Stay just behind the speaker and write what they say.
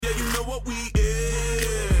what we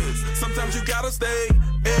is. Sometimes you gotta stay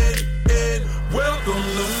in. Welcome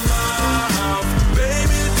to my house.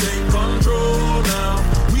 Baby, take control now.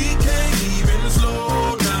 We can't even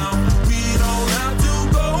slow down. We don't have to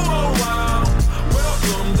go a while.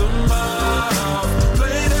 Welcome to my house.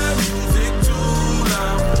 Play that music too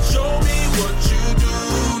loud. Show me what you do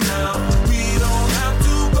now. We don't have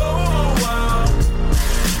to go a while.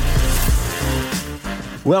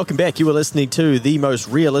 Welcome back. You were listening to the most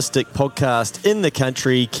realistic podcast in the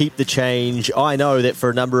country, Keep the Change. I know that for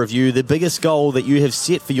a number of you, the biggest goal that you have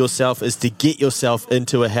set for yourself is to get yourself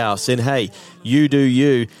into a house. And hey, you do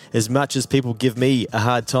you. As much as people give me a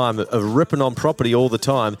hard time of ripping on property all the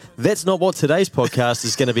time, that's not what today's podcast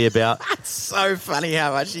is going to be about. It's so funny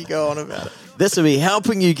how much you go on about it. This will be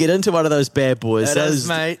helping you get into one of those bad boys. It is,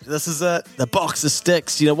 mate. This is it. The box of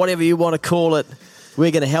sticks, whatever you want to call it.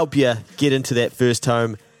 We're going to help you get into that first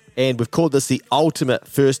home. And we've called this the ultimate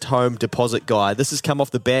first home deposit guide. This has come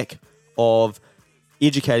off the back of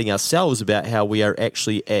educating ourselves about how we are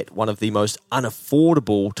actually at one of the most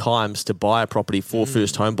unaffordable times to buy a property for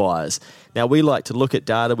first home buyers. Now, we like to look at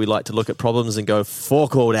data, we like to look at problems and go,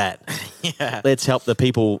 fuck all that. Yeah. Let's help the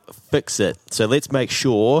people fix it. So let's make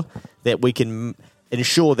sure that we can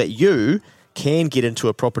ensure that you can get into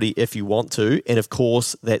a property if you want to. And of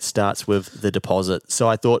course, that starts with the deposit. So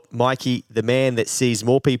I thought, Mikey, the man that sees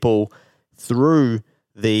more people through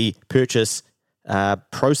the purchase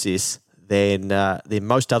process than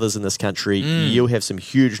most others in this country, you'll have some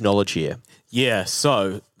huge knowledge here. Yeah,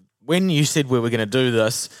 so when you said we were going to do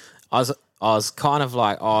this, I was kind of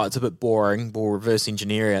like, oh, it's a bit boring, we'll reverse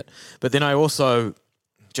engineer it. But then I also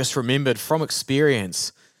just remembered from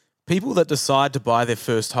experience, people that decide to buy their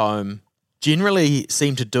first home generally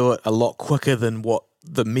seem to do it a lot quicker than what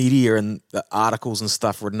the media and the articles and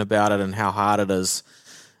stuff written about it and how hard it is,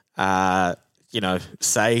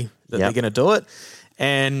 say that they're going to do it.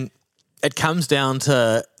 And it comes down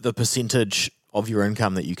to the percentage of your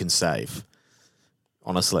income that you can save,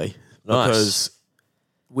 honestly. Nice. Because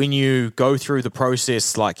when you go through the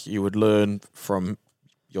process like you would learn from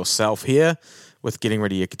yourself here with getting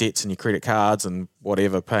rid of your debts and your credit cards and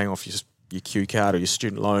whatever, paying off your Q card or your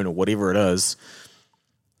student loan or whatever it is,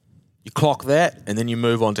 you clock that and then you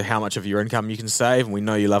move on to how much of your income you can save. And we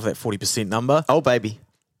know you love that 40% number. Oh, baby.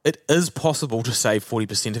 It is possible to save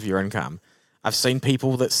 40% of your income. I've seen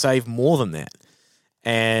people that save more than that.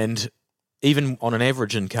 And even on an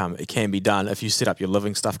average income, it can be done if you set up your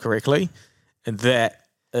living stuff correctly. And that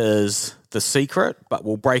is the secret, but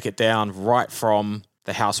we'll break it down right from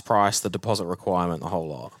the house price, the deposit requirement, the whole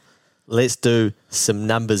lot. Let's do some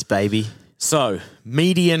numbers, baby. So,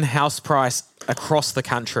 median house price across the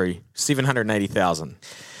country, $780,000.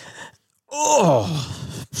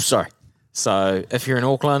 Oh, sorry. So, if you're in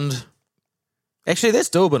Auckland, actually, that's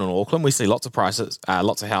doable in Auckland. We see lots of prices,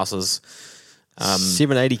 lots of houses.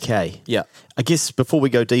 780K. Yeah. I guess before we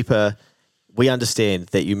go deeper, we understand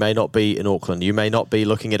that you may not be in Auckland. You may not be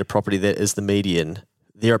looking at a property that is the median.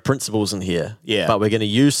 There are principles in here. Yeah. But we're going to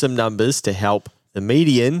use some numbers to help the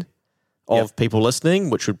median of people listening,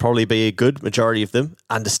 which would probably be a good majority of them,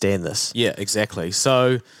 understand this. Yeah, exactly.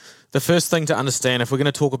 So the first thing to understand, if we're going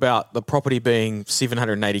to talk about the property being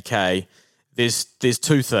 780K, there's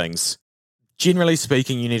two things. Generally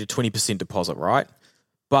speaking, you need a 20% deposit, right?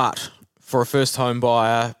 But for a first home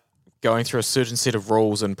buyer, going through a certain set of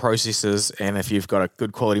rules and processes, and if you've got a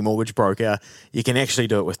good quality mortgage broker, you can actually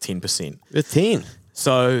do it with 10%. With 10.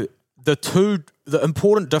 So the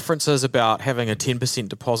important differences about having a 10%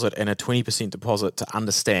 deposit and a 20% deposit to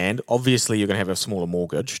understand, obviously you're going to have a smaller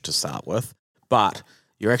mortgage to start with, but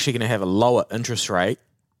you're actually going to have a lower interest rate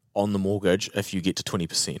on the mortgage if you get to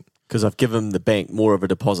 20%. Because I've given the bank more of a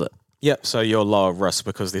deposit. Yep, so you're lower risk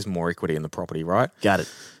because there's more equity in the property, right? Got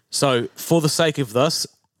it. So for the sake of this,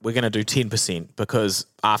 we're going to do 10% because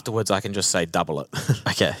afterwards I can just say double it.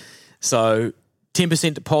 Okay. So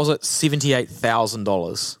 10% deposit,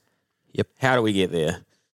 $78,000. Yep. How do we get there?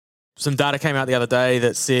 Some data came out the other day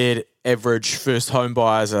that said average first home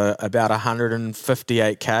buyers are about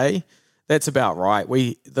 158K. That's about right.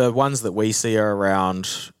 The ones that we see are around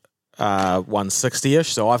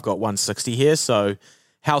 160-ish. So I've got 160 here. So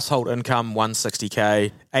household income,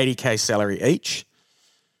 160K, 80K salary each.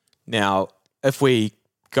 Now, if we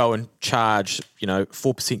go and charge, 4%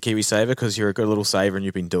 KiwiSaver because you're a good little saver and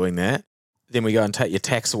you've been doing that, then we go and take your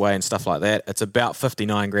tax away and stuff like that, it's about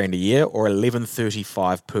 59 grand a year or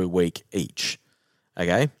 $11.35 per week each.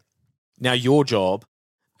 Okay? Now your job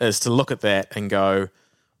is to look at that and go,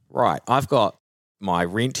 right, I've got my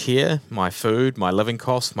rent here, my food, my living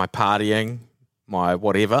costs, my partying, my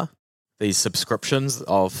whatever. these subscriptions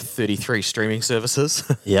of 33 streaming services.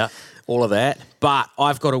 Yeah. All of that. But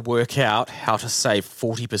I've got to work out how to save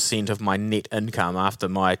 40% of my net income after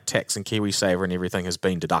my tax and KiwiSaver and everything has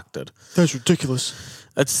been deducted. That's ridiculous.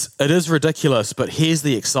 It is ridiculous, but here's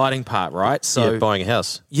the exciting part, right? So buying a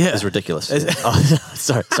house is ridiculous.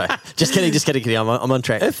 Sorry. Just kidding. I'm on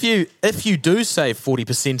track. If you do save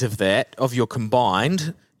 40% of that, of your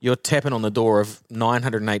combined, you're tapping on the door of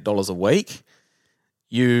 $908 a week.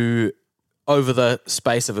 Over the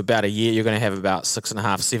space of about a year, you're going to have about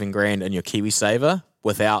 $6,500-7,000 in your KiwiSaver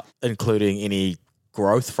without including any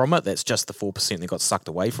growth from it. That's just the 4% that got sucked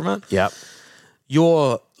away from it. Yep.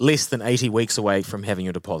 You're less than 80 weeks away from having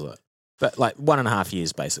your deposit. But like 1.5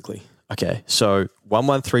 years, basically. Okay, so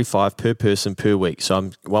 1135 per person per week. So I'm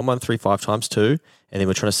 1135 times 2, and then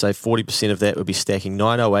we're trying to save 40% of that. Would be stacking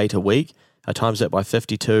 908 a week. I times that by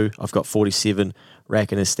 52. I've got 47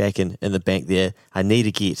 racking and stacking in the bank there. I need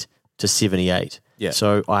to get to 78. Yeah.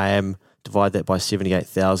 So I am divide that by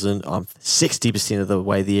 78,000. I'm 60% of the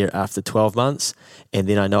way there after 12 months, and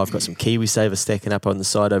then I know I've got some KiwiSaver stacking up on the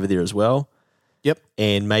side over there as well. Yep.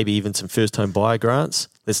 And maybe even some first home buyer grants.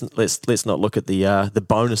 Let's not look at the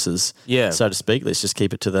bonuses, so to speak. Let's just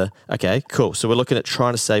keep it to the okay, cool. So we're looking at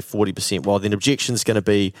trying to save 40%. Well, then objection's going to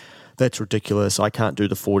be that's ridiculous. I can't do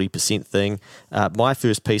the 40% thing. My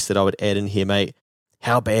first piece that I would add in here, mate.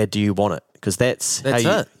 How bad do you want it? Because that's how you,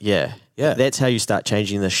 it. Yeah. That's how you start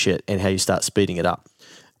changing this shit and how you start speeding it up.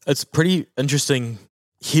 It's pretty interesting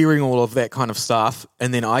hearing all of that kind of stuff,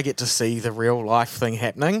 and then I get to see the real life thing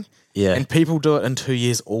happening. Yeah. And people do it in 2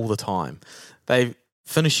 years all the time. They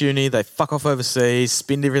finish uni, they fuck off overseas,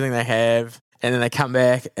 spend everything they have, and then they come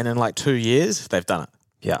back, and in like 2 years, they've done it.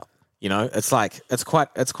 Yeah. You know, it's like it's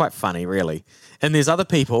quite funny, really. And there's other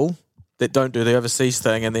people that don't do the overseas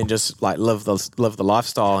thing and then just like live the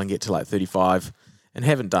lifestyle and get to like 35 and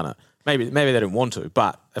haven't done it. Maybe they don't want to,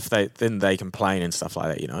 but if then they complain and stuff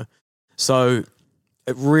like that, you know. So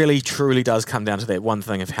it really truly does come down to that one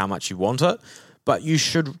thing of how much you want it. But you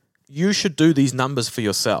should do these numbers for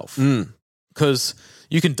yourself, because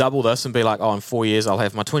you can double this and be like, oh, in 4 years I'll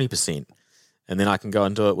have my 20%, and then I can go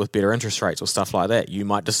and do it with better interest rates or stuff like that. You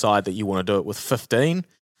might decide that you want to do it with 15,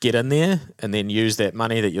 get in there, and then use that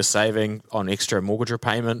money that you're saving on extra mortgage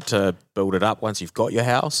repayment to build it up once you've got your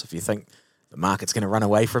house. If you think the market's going to run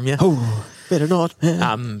away from you, better not.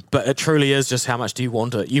 But it truly is just how much do you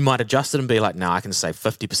want it. You might adjust it and be like, no, I can save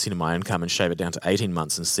 50% of my income and shave it down to 18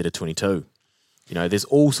 months instead of 22. You know, there's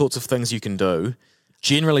all sorts of things you can do.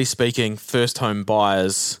 Generally speaking, first home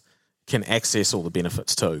buyers can access all the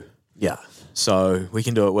benefits too. Yeah. So we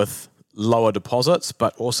can do it with lower deposits,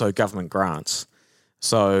 but also government grants.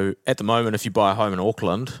 So at the moment, if you buy a home in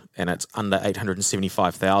Auckland and it's under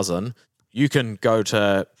 875,000, you can go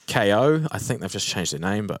to KO. I think they've just changed their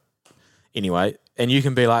name, but anyway, and you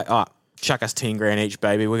can be like, oh, chuck us 10 grand each,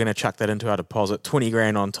 baby. We're going to chuck that into our deposit, 20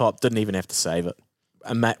 grand on top. Didn't even have to save it.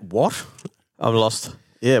 And Matt, what? I'm lost.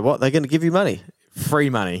 Yeah, what? They're going to give you money? Free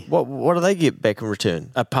money. What do they get back in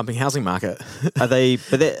return? A pumping housing market. Are they?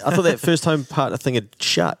 But I thought that first home partner thing had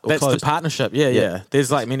shut or That's closed. the partnership. Yeah.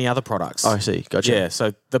 There's like many other products. Oh, I see. Gotcha. Yeah,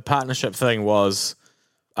 so the partnership thing was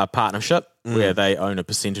a partnership where they own a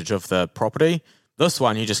percentage of the property. This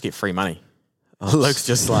one, you just get free money. Luke's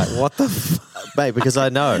just like, what the Mate, because I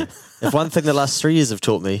know. If one thing the last 3 years have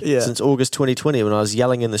taught me, since August 2020 when I was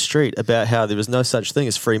yelling in the street about how there was no such thing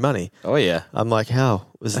as free money. Oh, yeah. I'm like, how?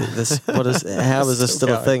 How is this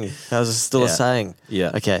still a thing? How is this still a saying?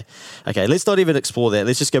 Yeah. Okay, let's not even explore that.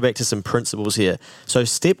 Let's just go back to some principles here. So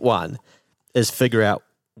step one is figure out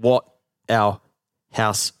what our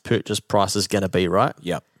house purchase price is going to be, right?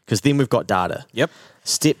 Yep. Because then we've got data. Yep.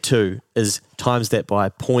 Step two is times that by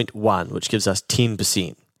 0.1, which gives us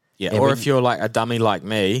 10%. Yeah. And Or if you're like a dummy like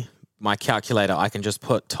me, my calculator, I can just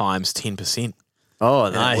put times 10%. Oh,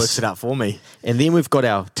 And nice. it works it out for me. And then we've got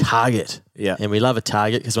our target. Yeah. And we love a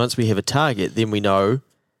target because once we have a target, then we know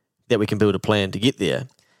that we can build a plan to get there.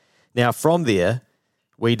 Now, from there,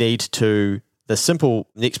 we need to, the simple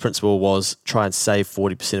next principle was try and save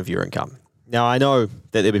 40% of your income. Now, I know that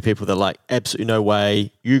there'll be people that are like, absolutely no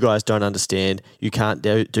way, you guys don't understand, you can't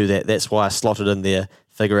do that. That's why I slotted in there,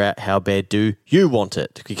 figure out how bad do you want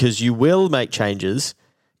it, because you will make changes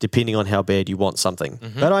depending on how bad you want something.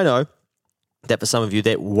 But I know that for some of you,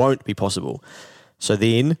 that won't be possible. So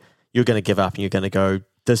then you're going to give up and you're going to go,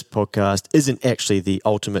 this podcast isn't actually the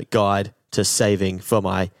ultimate guide to saving for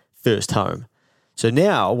my first home. So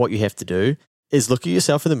now what you have to do is look at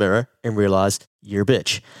yourself in the mirror and realize you're a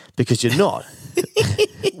bitch because you're not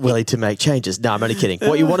willing to make changes. No, I'm only kidding.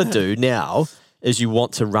 What you want to do now is you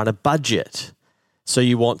want to run a budget. So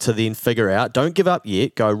you want to then figure out, don't give up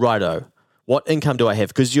yet, go righto. What income do I have?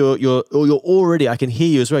 Because you're already, I can hear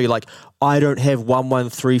you as well. You're like, I don't have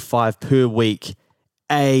 1135 per week.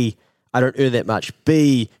 A, I don't earn that much.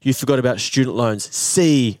 B, you forgot about student loans.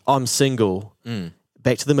 C, I'm single.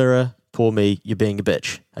 Back to the mirror. Poor me, you're being a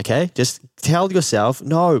bitch. Okay? Just tell yourself,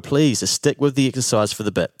 no, please, just stick with the exercise for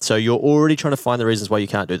the bit. So you're already trying to find the reasons why you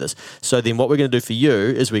can't do this. So then what we're going to do for you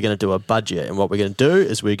is we're going to do a budget. And what we're going to do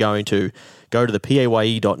is we're going to go to the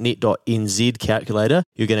paye.net.nz calculator.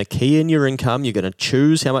 You're going to key in your income. You're going to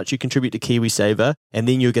choose how much you contribute to KiwiSaver. And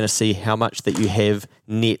then you're going to see how much that you have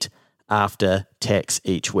net after tax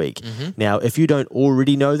each week. Now, if you don't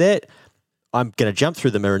already know that, I'm going to jump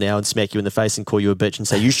through the mirror now and smack you in the face and call you a bitch and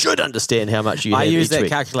say you should understand how much you have each week. I use that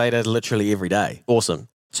calculator literally every day. Awesome.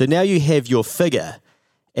 So now you have your figure,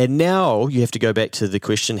 and now you have to go back to the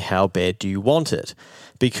question, how bad do you want it?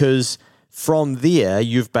 Because from there,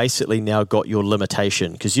 you've basically now got your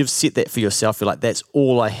limitation because you've set that for yourself. You're like, that's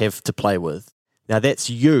all I have to play with. Now that's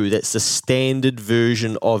you. That's the standard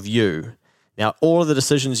version of you. Now, all of the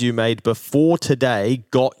decisions you made before today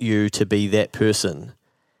got you to be that person.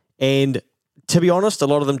 And to be honest, a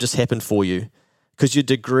lot of them just happened for you because your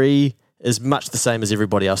degree is much the same as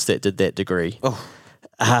everybody else that did that degree.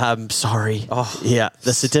 Sorry. Yeah,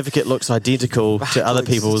 the certificate looks identical to other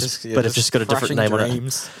people's, but it's just got a different name on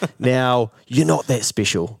it. Now, you're not that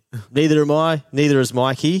special. Neither am I, neither is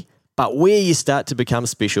Mikey. But where you start to become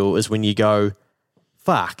special is when you go,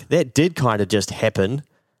 fuck, that did kind of just happen.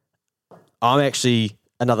 I'm actually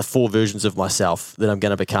another 4 versions of myself that I'm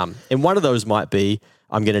going to become. And one of those might be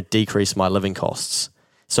I'm going to decrease my living costs.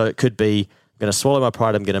 So it could be I'm going to swallow my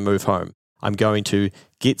pride, I'm going to move home. I'm going to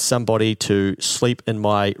get somebody to sleep in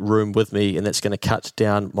my room with me, and that's going to cut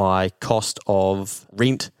down my cost of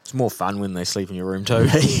rent. It's more fun when they sleep in your room too.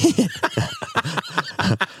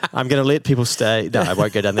 I'm going to let people stay. No, I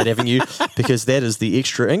won't go down that avenue because that is the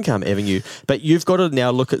extra income avenue. But you've got to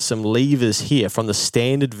now look at some levers here from the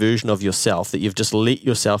standard version of yourself that you've just let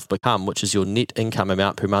yourself become, which is your net income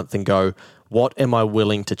amount per month, and go, what am I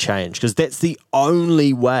willing to change? Because that's the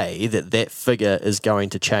only way that that figure is going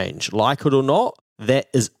to change. Like it or not, that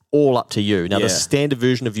is all up to you. Now, the standard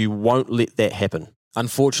version of you won't let that happen.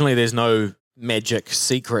 Unfortunately, there's no magic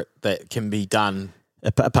secret that can be done.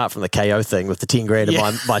 Apart from the KO thing with the 10 grand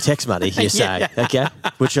of my tax money, you say, okay?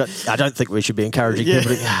 Which I don't think we should be encouraging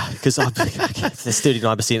people to, because there's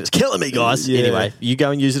 39%, it's killing me, guys. Anyway, you go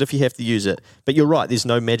and use it if you have to use it. But you're right, there's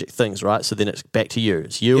no magic things, right? So then it's back to you.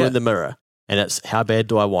 It's you in the mirror, and it's how bad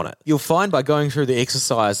do I want it? You'll find by going through the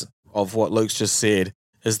exercise of what Luke's just said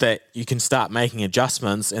is that you can start making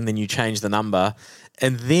adjustments, and then you change the number,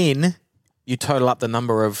 and then you total up the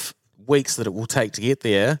number of weeks that it will take to get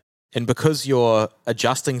there. And because you're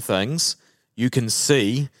adjusting things, you can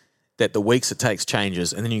see that the weeks it takes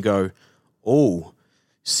changes. And then you go,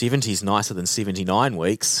 70 is nicer than 79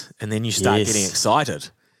 weeks. And then you start getting excited.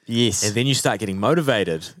 Yes. And then you start getting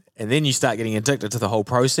motivated. And then you start getting addicted to the whole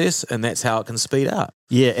process. And that's how it can speed up.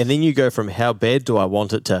 Yeah. And then you go from how bad do I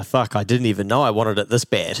want it to fuck, I didn't even know I wanted it this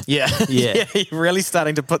bad. Yeah. Yeah. You're really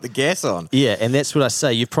starting to put the gas on. Yeah. And that's what I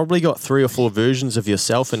say. You've probably got 3 or 4 versions of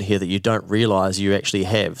yourself in here that you don't realize you actually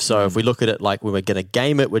have. So if we look at it like when we're going to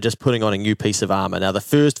game it, we're just putting on a new piece of armor. Now, the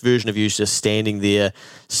first version of you is just standing there,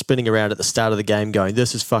 spinning around at the start of the game going,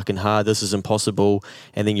 this is fucking hard. This is impossible.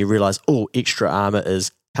 And then you realize, extra armor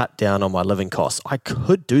is cut down on my living costs. I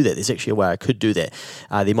could do that. There's actually a way I could do that.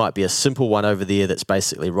 There might be a simple one over there that's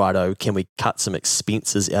basically, righto, can we cut some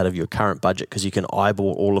expenses out of your current budget because you can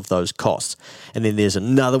eyeball all of those costs. And then there's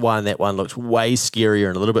another one, that one looks way scarier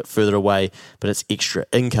and a little bit further away, but it's extra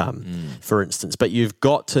income, for instance. But you've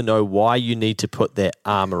got to know why you need to put that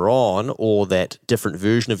armor on or that different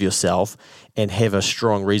version of yourself and have a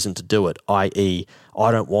strong reason to do it, i.e.,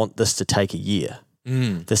 I don't want this to take a year.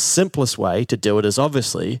 The simplest way to do it is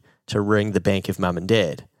obviously to ring the bank of mum and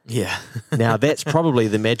dad. Yeah. Now, that's probably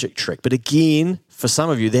the magic trick. But again, for some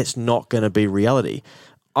of you, that's not going to be reality.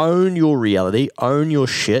 Own your reality. Own your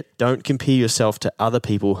shit. Don't compare yourself to other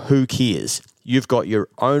people. Who cares? You've got your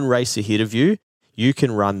own race ahead of you. You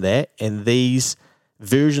can run that. And these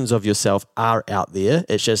versions of yourself are out there.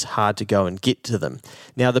 It's just hard to go and get to them.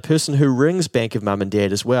 Now, the person who rings bank of mum and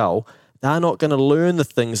dad as well, they're not going to learn the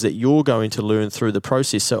things that you're going to learn through the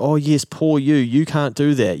process. So, yes, poor you can't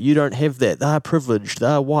do that. You don't have that. They're privileged.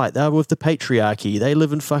 They're white. They're with the patriarchy. They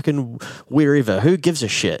live in fucking wherever. Who gives a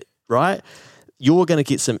shit, right? You're going to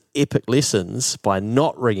get some epic lessons by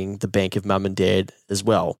not ringing the bank of mum and dad as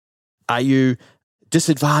well. Are you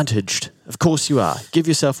disadvantaged? Of course you are. Give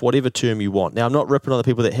yourself whatever term you want. Now, I'm not ripping on the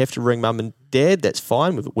people that have to ring mum and dad. That's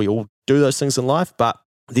fine. We all do those things in life, but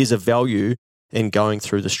there's a value and going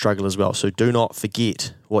through the struggle as well. So do not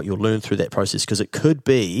forget what you'll learn through that process, because it could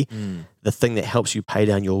be the thing that helps you pay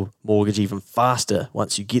down your mortgage even faster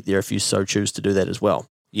once you get there, if you so choose to do that as well.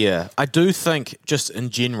 Yeah, I do think just in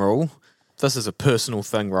general, this is a personal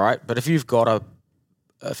thing, right? But if you're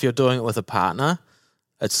doing it with a partner,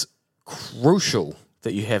 it's crucial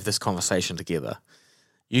that you have this conversation together.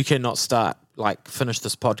 You cannot finish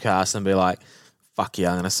this podcast and be like, fuck yeah,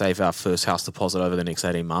 I'm going to save our first house deposit over the next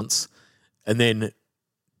 18 months, and then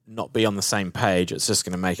not be on the same page. It's just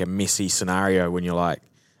going to make a messy scenario when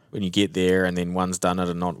you get there and then one's done it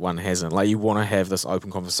and not one hasn't. Like, you want to have this open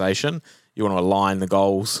conversation. You want to align the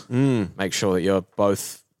goals, make sure that you're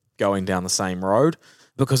both going down the same road,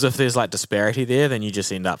 because if there's disparity there, then you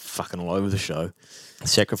just end up fucking all over the show.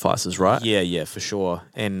 Sacrifices, right? Yeah, for sure.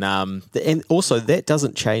 And also that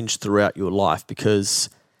doesn't change throughout your life, because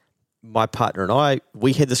my partner and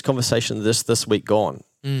we had this conversation this week gone.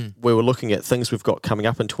 We were looking at things we've got coming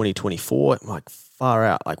up in 2024. I'm like, far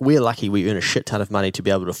out. Like, we're lucky we earn a shit ton of money to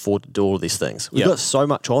be able to afford to do all these things. We've got so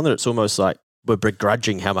much on that it's almost like we're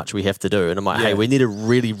begrudging how much we have to do. And I'm like, hey, we need to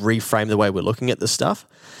really reframe the way we're looking at this stuff.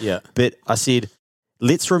 Yeah. But I said,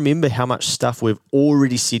 let's remember how much stuff we've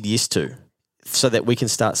already said yes to, so that we can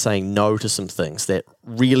start saying no to some things that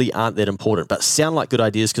really aren't that important, but sound like good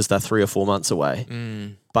ideas because they're 3 or 4 months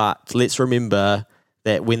away. But let's remember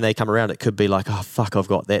that when they come around, it could be like, oh, fuck, I've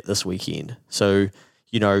got that this weekend. So,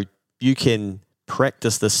 you can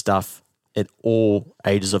practice this stuff at all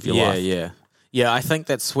ages of your life. Yeah, I think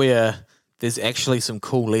that's where there's actually some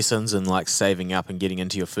cool lessons in saving up and getting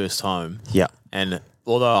into your first home. Yeah. And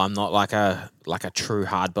although I'm not like a true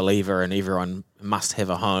hard believer and everyone must have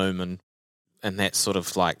a home and that's sort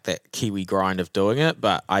of that Kiwi grind of doing it,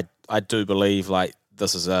 but I do believe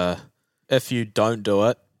this is if you don't do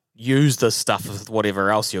it, use this stuff with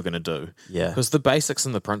whatever else you're going to do. Yeah. Because the basics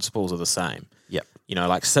and the principles are the same. Yep.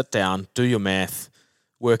 Sit down, do your math,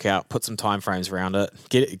 work out, put some time frames around it,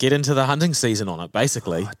 get into the hunting season on it,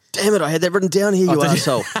 basically. Oh, damn it, I had that written down here, you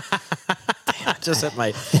asshole. Just hit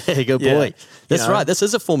me. Yeah, good boy. That's right. This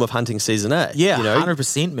is a form of hunting season, eh? Yeah,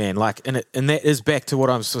 100%, man. And that is back to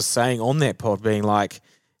what I was just saying on that pod, being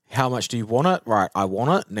how much do you want it? Right, I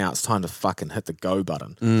want it. Now it's time to fucking hit the go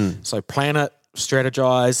button. So plan it,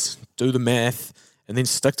 strategize, do the math, and then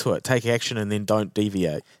stick to it. Take action and then don't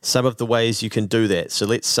deviate. Some of the ways you can do that. So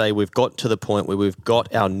let's say we've got to the point where we've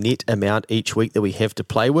got our net amount each week that we have to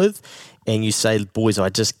play with, and you say, boys, I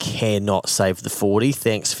just cannot save the 40.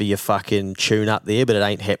 Thanks for your fucking tune up there, but it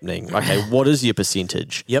ain't happening. Okay, what is your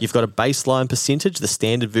percentage? Yep. You've got a baseline percentage. The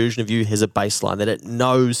standard version of you has a baseline that it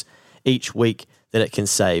knows each week that it can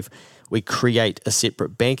save. We create a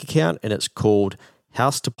separate bank account, and it's called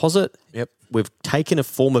house deposit. Yep. We've taken a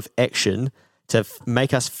form of action to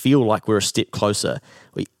make us feel like we're a step closer.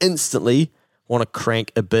 We instantly want to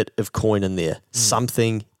crank a bit of coin in there.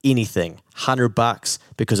 Something, anything. $100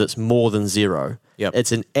 because it's more than zero. Yep.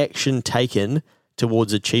 It's an action taken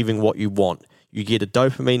towards achieving what you want. You get a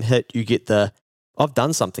dopamine hit. You get I've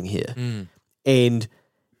done something here. And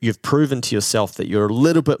you've proven to yourself that you're a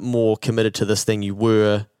little bit more committed to this than you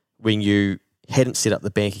were when you hadn't set up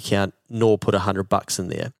the bank account nor put $100 in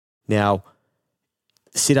there. Now,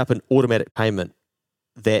 set up an automatic payment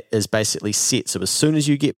that is basically set. So as soon as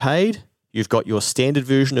you get paid, you've got your standard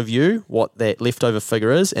version of you, what that leftover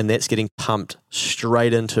figure is, and that's getting pumped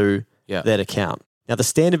straight into that account. Now, the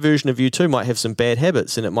standard version of you too might have some bad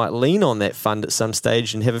habits, and it might lean on that fund at some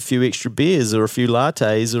stage and have a few extra beers or a few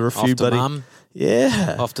lattes or a few bloody... Mum.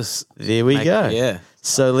 Yeah. There we go. Yeah.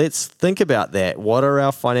 So let's think about that. What are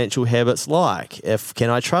our financial habits like? Can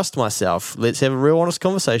I trust myself? Let's have a real honest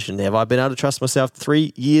conversation. Have I been able to trust myself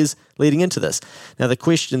 3 years leading into this? Now, the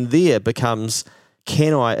question there becomes,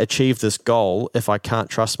 can I achieve this goal if I can't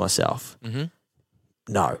trust myself?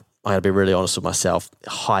 No. I'm going to be really honest with myself.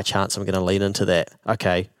 High chance I'm going to lean into that.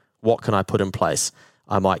 Okay, what can I put in place?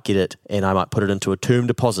 I might get it and I might put it into a term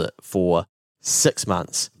deposit for 6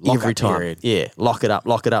 months every time. Period. Yeah, lock it up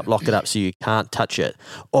so you can't touch it.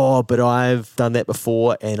 Oh, but I've done that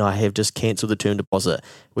before and I have just cancelled the term deposit.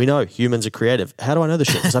 We know humans are creative. How do I know this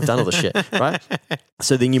shit? Because I've done all this shit, right?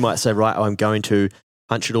 So then you might say, right, I'm going to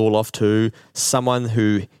punch it all off to someone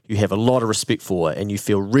who you have a lot of respect for and you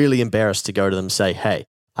feel really embarrassed to go to them and say, hey,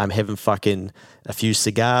 I'm having fucking a few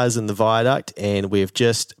cigars in the viaduct and we've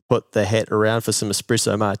just put the hat around for some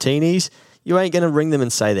espresso martinis. You ain't going to ring them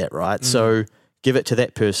and say that, right? So give it to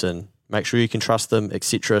that person. Make sure you can trust them,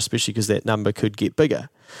 etc., especially because that number could get bigger.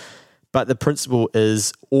 But the principle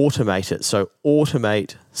is automate it. So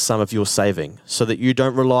automate some of your saving so that you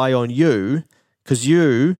don't rely on you, because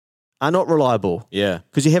you are not reliable. Yeah.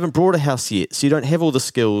 Because you haven't bought a house yet, so you don't have all the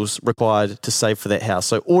skills required to save for that house.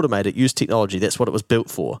 So automate it, use technology. That's what it was built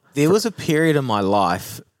for. There was a period in my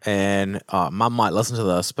life, and Mum might listen to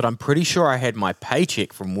this, but I'm pretty sure I had my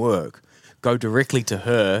paycheck from work go directly to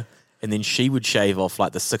her, and then she would shave off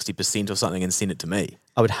like the 60% or something and send it to me.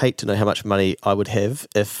 I would hate to know how much money I would have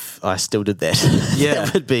if I still did that. Yeah.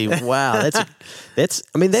 That would be, wow. That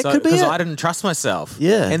could be because it. I didn't trust myself.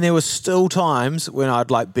 Yeah. And there were still times when I'd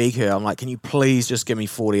like beg her, I'm like, can you please just give me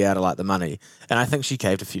 40 out of like the money? And I think she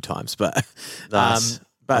caved a few times, but Nice.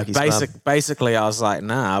 but Mikey's basically I was like,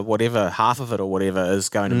 nah, whatever, half of it or whatever is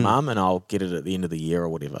going to Mum, and I'll get it at the end of the year or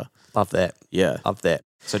whatever. Love that. Yeah. Love that.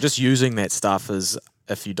 So just using that stuff is,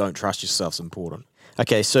 if you don't trust yourself, is important.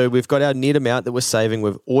 Okay, so we've got our net amount that we're saving.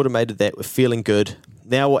 We've automated that. We're feeling good.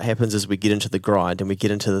 Now what happens is we get into the grind and we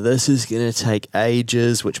get into this is going to take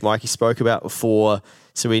ages, which Mikey spoke about before.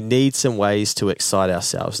 So we need some ways to excite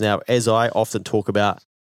ourselves. Now, as I often talk about,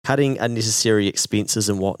 cutting unnecessary expenses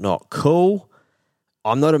and whatnot, cool.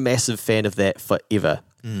 I'm not a massive fan of that forever.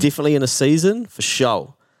 Definitely in a season, for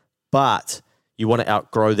sure. But you want to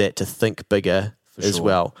outgrow that to think bigger as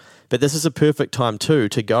well. But this is a perfect time too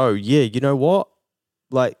to go, yeah, you know what?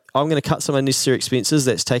 Like, I'm going to cut some unnecessary expenses.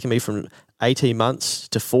 That's taken me from 18 months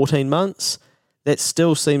to 14 months. That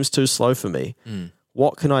still seems too slow for me.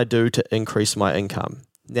 What can I do to increase my income?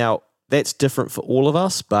 Now, that's different for all of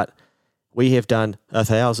us, but we have done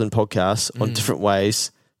 1,000 podcasts on different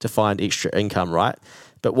ways to find extra income, right?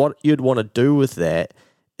 But what you'd want to do with that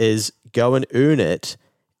is go and earn it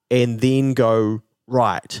and then go,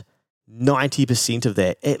 right, 90% of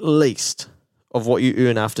that, at least, of what you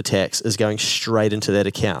earn after tax is going straight into that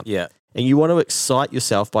account. Yeah. And you want to excite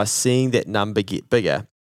yourself by seeing that number get bigger.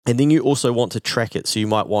 And then you also want to track it. So you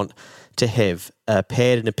might want to have a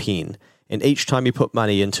pad and a pen. And each time you put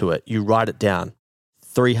money into it, you write it down.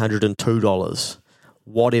 $302,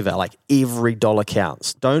 whatever, like every dollar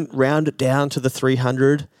counts. Don't round it down to the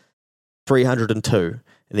 300, 302.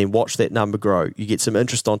 And then watch that number grow. You get some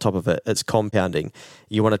interest on top of it. It's compounding.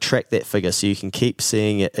 You want to track that figure so you can keep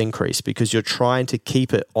seeing it increase because you're trying to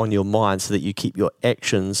keep it on your mind so that you keep your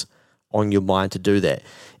actions on your mind to do that.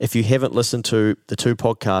 If you haven't listened to the 2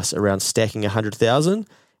 podcasts around stacking 100,000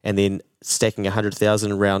 and then stacking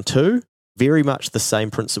 100,000 in round 2, very much the same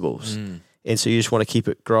principles. And so you just want to keep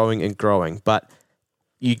it growing and growing. But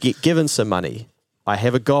you get given some money. I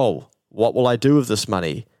have a goal. What will I do with this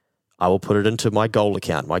money? I will put it into my goal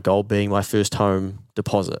account, my goal being my first home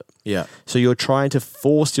deposit. Yeah. So you're trying to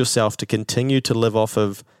force yourself to continue to live off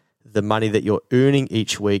of the money that you're earning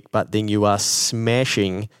each week, but then you are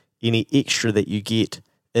smashing any extra that you get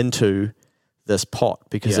into this pot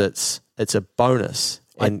because it's a bonus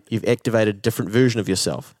and you've activated a different version of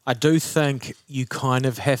yourself. I do think you kind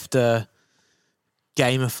of have to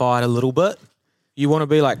gamify it a little bit. You want to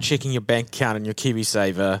be like checking your bank account and your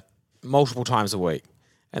KiwiSaver multiple times a week.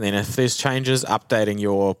 And then if there's changes, updating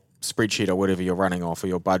your spreadsheet or whatever you're running off or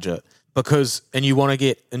your budget and you want to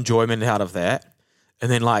get enjoyment out of that. And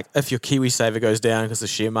then like if your KiwiSaver goes down because the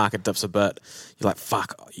share market dips a bit, you're like,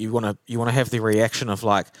 fuck, you want to have the reaction of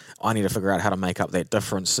like, I need to figure out how to make up that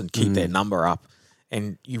difference and keep that number up.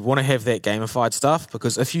 And you want to have that gamified stuff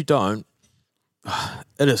because if you don't,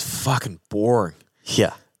 it is fucking boring.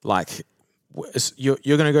 Yeah. Like you're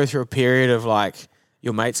going to go through a period of like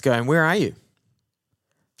your mates going, where are you?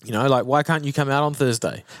 You know, like, why can't you come out on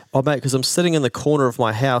Thursday? Oh, mate, because I'm sitting in the corner of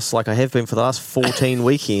my house like I have been for the last 14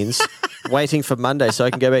 weekends waiting for Monday so I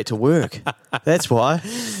can go back to work. That's why.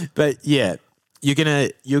 But, yeah, you're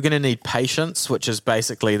gonna need patience, which is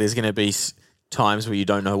basically there's going to be times where you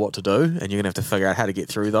don't know what to do and you're going to have to figure out how to get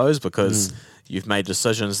through those because you've made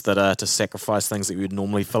decisions that are to sacrifice things that you would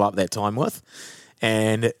normally fill up that time with.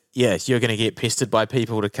 And, yeah, you're going to get pestered by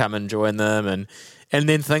people to come and join them and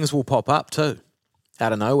then things will pop up too.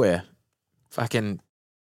 Out of nowhere, fucking,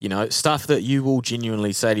 you know, stuff that you will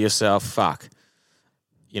genuinely say to yourself, fuck,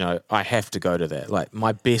 you know, I have to go to that. Like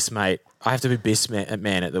my best mate, I have to be best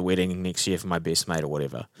man at the wedding next year for my best mate or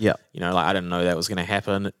whatever. Yeah. You know, like I didn't know that was going to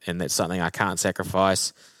happen and that's something I can't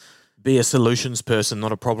sacrifice. Be a solutions person,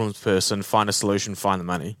 not a problems person. Find a solution, find the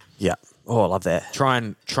money. Yeah. Oh, I love that. Try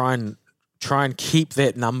and keep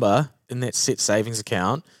that number in that set savings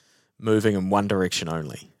account moving in one direction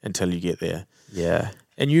only until you get there. Yeah.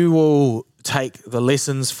 And you will take the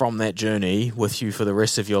lessons from that journey with you for the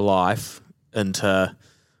rest of your life into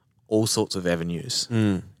all sorts of avenues.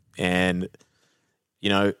 And, you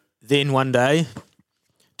know, then one day,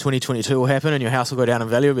 2022 will happen and your house will go down in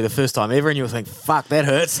value. It'll be the first time ever and you'll think, fuck, that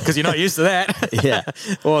hurts because you're not used to that. Yeah.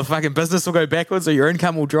 Or fucking business will go backwards or your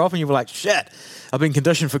income will drop and you'll be like, shit, I've been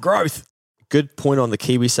conditioned for growth. good point on the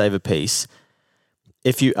KiwiSaver piece.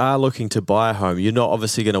 If you are looking to buy a home, you're not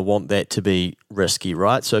obviously going to want that to be risky,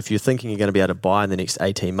 right? So if you're thinking you're going to be able to buy in the next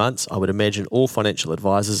 18 months, I would imagine all financial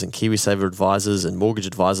advisors and KiwiSaver advisors and mortgage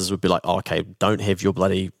advisors would be like, oh, okay, don't have your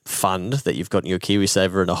bloody fund that you've got in your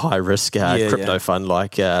KiwiSaver in a high-risk crypto fund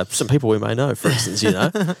like some people we may know, for instance, you know.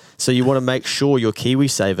 So you want to make sure your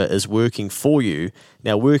KiwiSaver is working for you.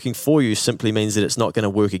 Now, working for you simply means that it's not going to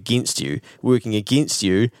work against you. Working against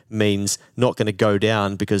you means not going to go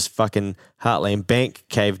down because fucking Heartland Bank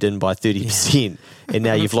caved in by 30%, and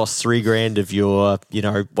now you've lost $3,000 of your, or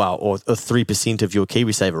 3% of your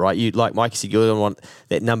KiwiSaver, right? You, like Mikey said, you don't want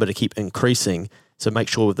that number to keep increasing. So make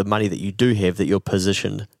sure with the money that you do have that you're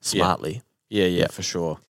positioned smartly. Yeah, for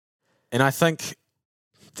sure. And I think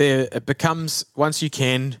it becomes, once you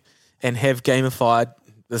can and have gamified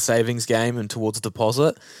the savings game and towards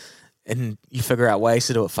deposit, and you figure out ways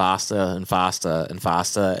to do it faster and faster and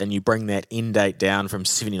faster, and you bring that end date down from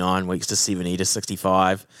 79 weeks to 70 to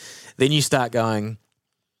 65, then you start going,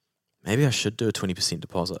 maybe I should do a 20%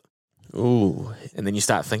 deposit. Ooh. And then you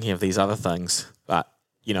start thinking of these other things. But,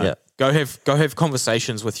 go have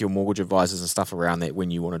conversations with your mortgage advisors and stuff around that when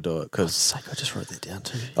you want to do it. Because I just wrote that down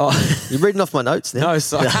too. Oh, you're reading off my notes now. No,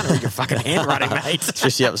 so I can't read your fucking handwriting, mate.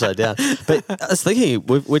 Especially upside down. But I was thinking,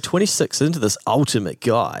 we're 26 into this ultimate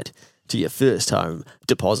guide to your first home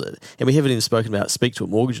deposit, and we haven't even spoken about speak to a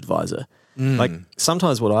mortgage advisor. Like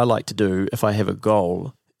sometimes what I like to do if I have a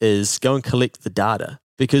goal is go and collect the data,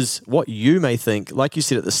 because what you may think, like you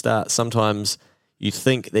said at the start, sometimes you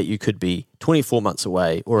think that you could be 24 months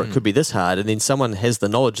away or it could be this hard, and then someone has the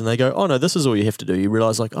knowledge and they go, oh no, this is all you have to do. You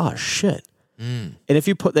realize like, oh shit. And if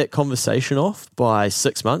you put that conversation off by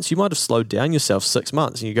 6 months, you might have slowed down yourself 6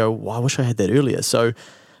 months and you go, well, I wish I had that earlier. So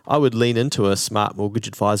I would lean into a smart mortgage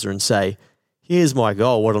advisor and say, here's my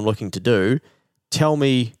goal, what I'm looking to do. Tell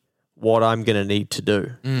me what I'm going to need to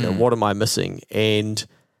do. What am I missing? And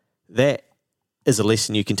that is a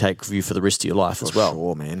lesson you can take with you for the rest of your life as well.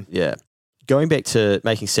 Sure, man. Yeah. Going back to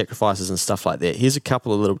making sacrifices and stuff like that, here's a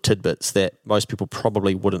couple of little tidbits that most people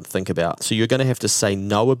probably wouldn't think about. So you're going to have to say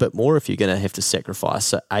no a bit more if you're going to have to sacrifice.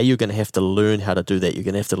 So you're going to have to learn how to do that. You're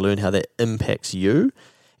going to have to learn how that impacts you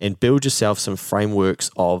and build yourself some frameworks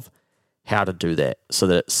of how to do that so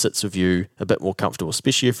that it sits with you a bit more comfortable,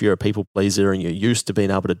 especially if you're a people pleaser and you're used to being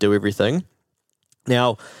able to do everything.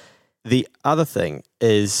 Now, the other thing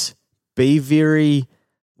is be very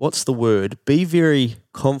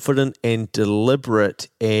confident and deliberate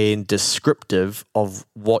and descriptive of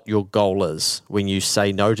what your goal is when you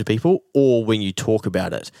say no to people or when you talk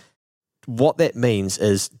about it. What that means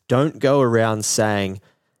is don't go around saying,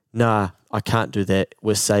 nah, I can't do that.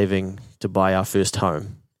 We're saving to buy our first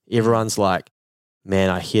home. Everyone's like, man,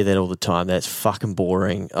 I hear that all the time. That's fucking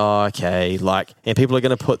boring. Oh, okay. And people are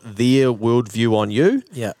going to put their worldview on you.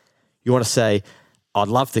 Yeah. You want to say, I'd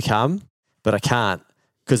love to come, but I can't.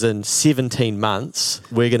 Because in 17 months,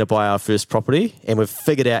 we're going to buy our first property and we've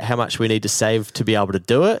figured out how much we need to save to be able to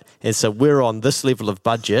do it. And so we're on this level of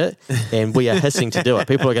budget and we are hissing to do it.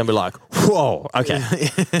 People are going to be like, whoa, okay.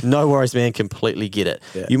 No worries, man. Completely get it.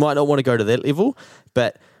 Yeah. You might not want to go to that level,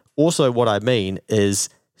 but also what I mean is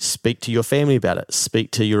speak to your family about it.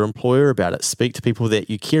 Speak to your employer about it. Speak to people that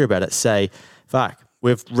you care about it. Say, fuck,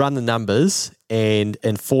 we've run the numbers and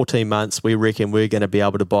in 14 months, we reckon we're going to be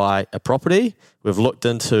able to buy a property. We've looked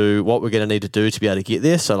into what we're going to need to do to be able to get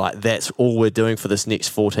there. So that's all we're doing for this next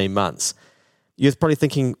 14 months. You're probably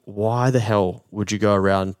thinking, why the hell would you go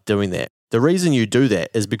around doing that? The reason you do that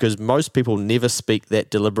is because most people never speak that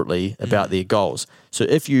deliberately about their goals. So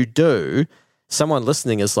if you do, someone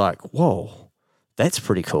listening is like, whoa, that's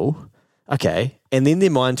pretty cool. Okay. And then their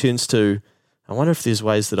mind turns to, I wonder if there's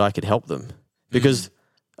ways that I could help them. Because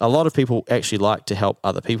a lot of people actually like to help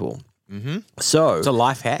other people. So it's a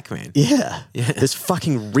life hack, man. Yeah. This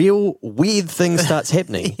fucking real weird thing starts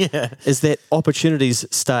happening. Is that opportunities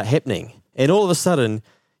start happening. And all of a sudden,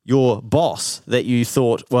 your boss that you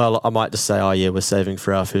thought, well, I might just say, oh yeah, we're saving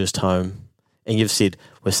for our first home. And you've said,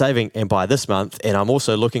 we're saving and by this month, and I'm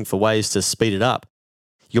also looking for ways to speed it up.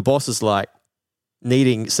 Your boss is like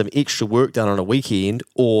needing some extra work done on a weekend,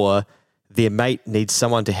 or their mate needs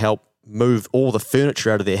someone to help move all the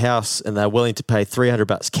furniture out of their house and they're willing to pay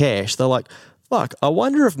 $300 cash. They're like, fuck, I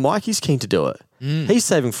wonder if Mikey's keen to do it. He's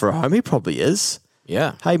saving for a home. He probably is.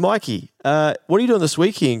 Yeah. Hey, Mikey, what are you doing this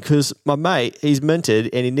weekend? Because my mate, he's minted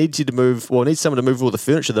and he needs you to move, well, needs someone to move all the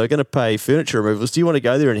furniture. They're going to pay furniture removals. Do you want to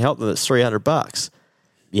go there and help them? It's $300.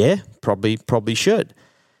 Yeah, probably should.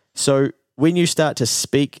 So when you start to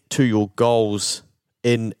speak to your goals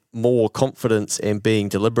in more confidence and being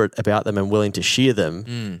deliberate about them and willing to share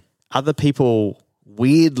them, other people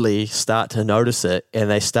weirdly start to notice it and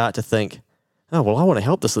they start to think, oh, well, I want to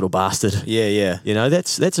help this little bastard. Yeah. You know,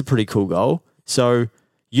 that's a pretty cool goal. So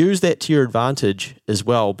use that to your advantage as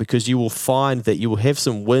well, because you will find that you will have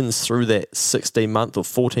some wins through that 16-month or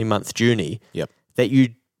 14-month journey that you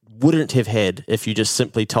wouldn't have had if you just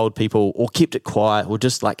simply told people or kept it quiet or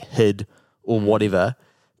just like hid or whatever.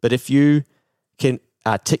 But if you can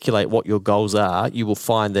articulate what your goals are, you will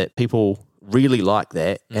find that people really like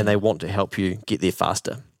that and they want to help you get there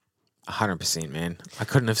faster. 100%, man. I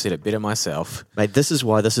couldn't have said it better myself. Mate, this is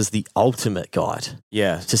why this is the ultimate guide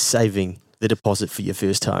to saving the deposit for your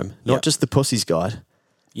first home, not just the pussy's guide.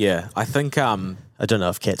 Yeah, I think... I don't know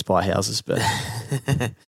if cats buy houses, but...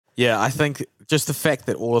 Yeah, I think just the fact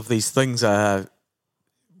that all of these things are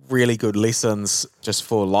really good lessons just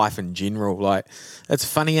for life in general. Like, it's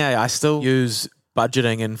funny, I still use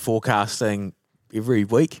budgeting and forecasting every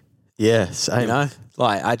week. Yeah, same. You know,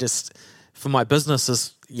 like I just, for my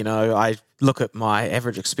businesses, you know, I look at my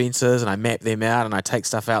average expenses and I map them out and I take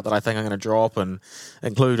stuff out that I think I'm going to drop and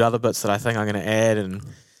include other bits that I think I'm going to add and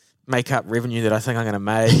make up revenue that I think I'm going to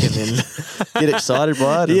make and then get excited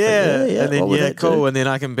by it. And then cool. And then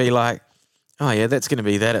I can be like, oh yeah, that's going to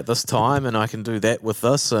be that at this time and I can do that with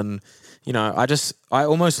this. And, you know, I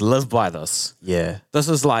almost live by this. Yeah. This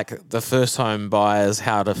is like the first home buyers,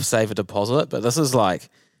 how to save a deposit, but this is like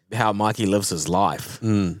how Mikey lives his life,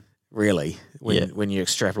 really, when you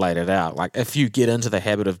extrapolate it out. Like, if you get into the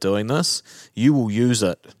habit of doing this, you will use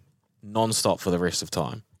it nonstop for the rest of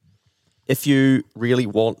time. If you really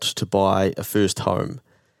want to buy a first home,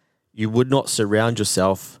 you would not surround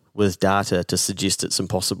yourself with data to suggest it's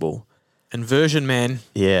impossible. Inversion, man.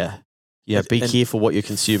 Yeah. Yeah, be careful what you're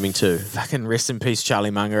consuming too. Fucking rest in peace,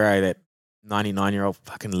 Charlie Munger, that 99-year-old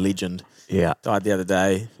fucking legend. Yeah. Died the other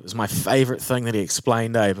day. It was my favourite thing that he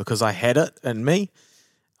explained, because I had it in me.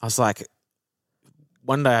 I was like,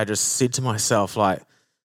 one day I just said to myself, like,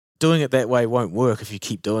 doing it that way won't work if you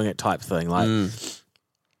keep doing it type thing. Like,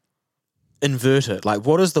 invert it. Like,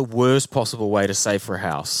 what is the worst possible way to save for a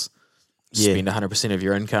house? Spend 100% of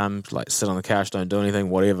your income, like sit on the couch, don't do anything,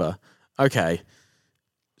 whatever. Okay,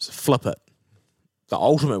 so flip it. The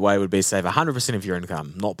ultimate way would be save 100% of your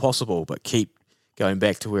income. Not possible, but keep going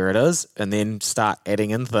back to where it is and then start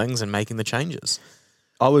adding in things and making the changes.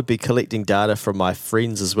 I would be collecting data from my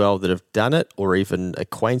friends as well that have done it, or even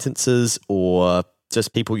acquaintances or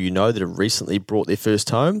just people you know that have recently bought their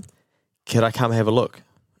first home. Can I come have a look?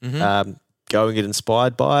 Go and get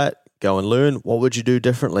inspired by it. Go and learn. What would you do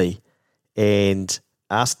differently? And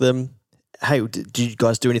ask them, hey, did you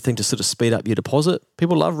guys do anything to sort of speed up your deposit?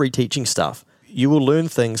 People love reteaching stuff. You will learn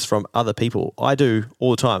things from other people. I do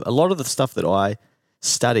all the time. A lot of the stuff that I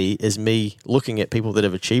study is me looking at people that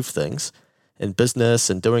have achieved things in business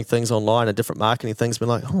and doing things online and different marketing things, being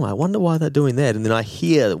like, oh, I wonder why they're doing that. And then I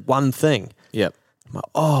hear one thing. Yep. I'm like,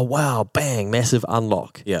 oh, wow, bang, massive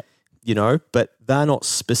unlock. Yep. You know, but they're not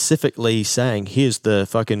specifically saying, here's the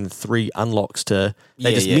fucking 3 unlocks to...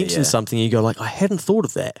 They just mention something and you go like, I hadn't thought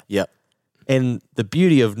of that. Yep. And the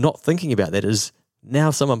beauty of not thinking about that is now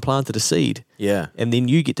someone planted a seed. Yeah. And then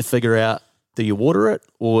you get to figure out, do you water it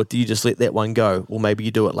or do you just let that one go? Or maybe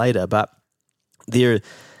you do it later. But the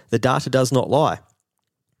data does not lie.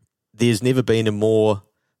 There's never been a more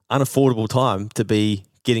unaffordable time to be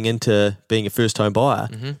getting into being a first home buyer.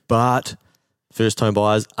 But first home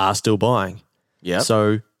buyers are still buying. Yeah.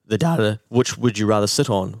 So the data, which would you rather sit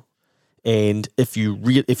on? And if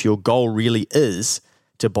your goal really is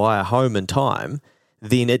to buy a home in time,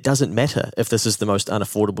 then it doesn't matter if this is the most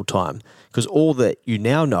unaffordable time, because all that you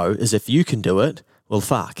now know is if you can do it, well,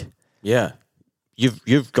 fuck. Yeah.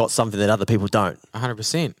 You've got something that other people don't.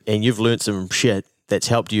 100%. And you've learned some shit that's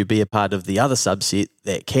helped you be a part of the other subset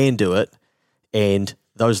that can do it. And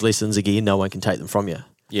those lessons, again, no one can take them from you.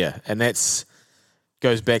 Yeah. And that's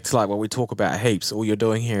goes back to like what we talk about heaps. All you're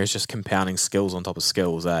doing here is just compounding skills on top of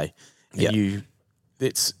skills, eh? And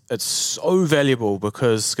it's so valuable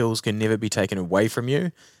because skills can never be taken away from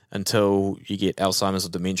you until you get Alzheimer's or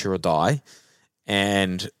dementia or die.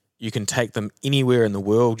 And you can take them anywhere in the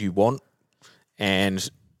world you want and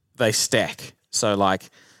they stack. So like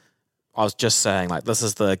I was just saying, like this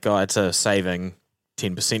is the guide to saving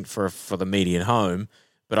 10% for the median home,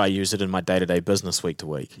 but I use it in my day-to-day business week to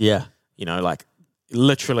week. Yeah. You know, like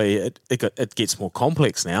literally it gets more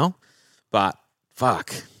complex now, but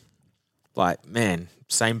fuck. Like, man,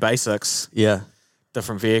 same basics. Yeah.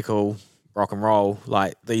 Different vehicle, rock and roll.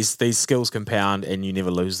 Like these skills compound and you never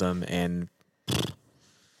lose them. And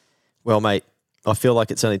well, mate, I feel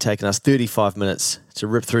like it's only taken us 35 minutes to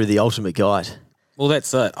rip through the ultimate guide. Well,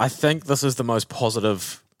 that's it. I think this is the most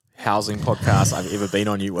positive housing podcast I've ever been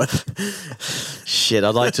on you with. Shit,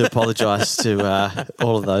 I'd like to apologise to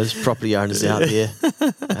all of those property owners out there.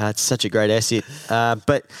 It's such a great asset.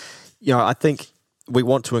 But, I think we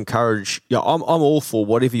want to encourage, I'm all for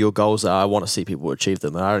whatever your goals are. I want to see people achieve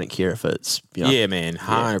them. And I don't care if it's, Yeah, man,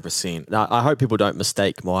 100%. Now, I hope people don't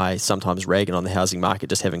mistake my sometimes ragging on the housing market,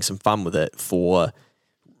 just having some fun with it for,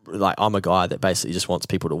 like, I'm a guy that basically just wants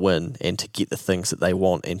people to win and to get the things that they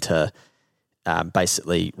want and to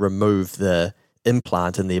basically remove the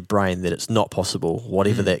implant in their brain that it's not possible,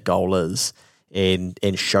 whatever that goal is, and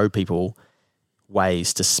show people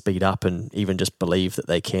ways to speed up and even just believe that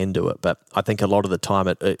they can do it. But I think a lot of the time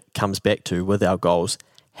it comes back to, with our goals,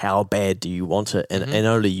 how bad do you want it? And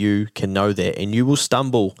only you can know that. And you will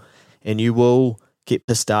stumble and you will get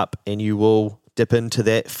pissed up and you will dip into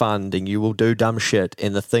that fund and you will do dumb shit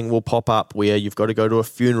and the thing will pop up where you've got to go to a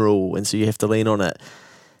funeral and so you have to lean on it.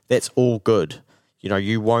 That's all good.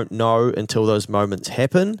 You won't know until those moments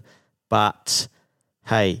happen. But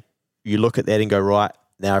hey, you look at that and go, right,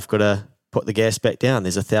 now I've got to put the gas back down.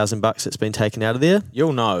 There's $1,000 that's been taken out of there.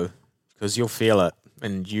 You'll know because you'll feel it.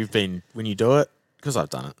 And when you do it, because I've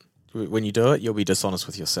done it, when you do it, you'll be dishonest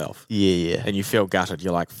with yourself. Yeah. And you feel gutted.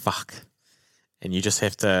 You're like, fuck. And you just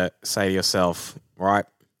have to say to yourself, right,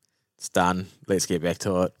 it's done. Let's get back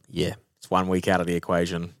to it. Yeah. It's 1 week out of the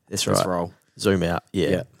equation. That's Let's right. roll. Zoom out.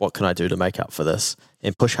 Yeah. What can I do to make up for this?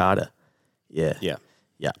 And push harder. Yeah. Yeah.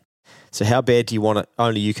 Yeah. So how bad do you want it?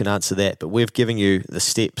 Only you can answer that. But we've given you the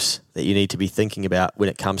steps that you need to be thinking about when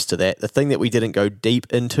it comes to that. The thing that we didn't go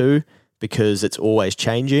deep into because it's always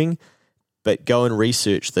changing, but go and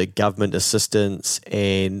research the government assistance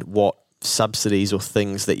and what subsidies or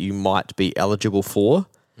things that you might be eligible for.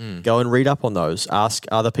 Go and read up on those. Ask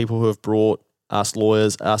other people who have ask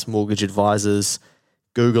lawyers, ask mortgage advisors,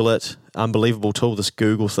 Google it. Unbelievable tool, this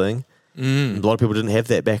Google thing. A lot of people didn't have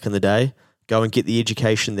that back in the day. Go and get the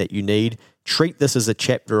education that you need. Treat this as a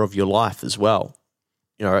chapter of your life as well.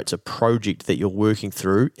 It's a project that you're working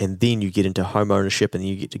through, and then you get into home ownership and then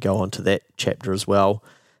you get to go on to that chapter as well.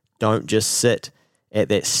 Don't just sit at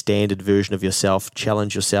that standard version of yourself.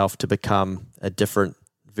 Challenge yourself to become a different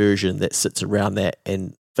version that sits around that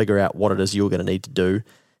and figure out what it is you're going to need to do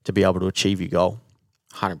to be able to achieve your goal.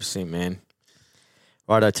 100%, man.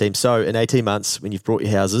 Righto, team. So in 18 months, when you've brought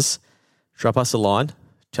your houses, drop us a line.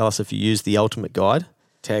 Tell us if you use the ultimate guide.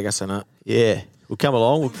 Tag us in it. Yeah. We'll come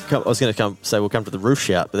along. I was going to say we'll come to the roof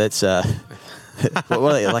shout, but that's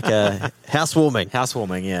like a housewarming.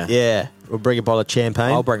 Housewarming, yeah. Yeah. We'll bring a bottle of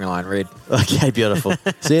champagne. I'll bring a line red. Okay, beautiful.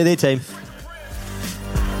 See you there, team.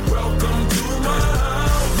 Welcome to my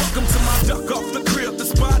house. Welcome to my duck off the crib, the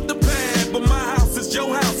spot, the pad. But my house is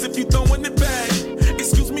your house if you throwing it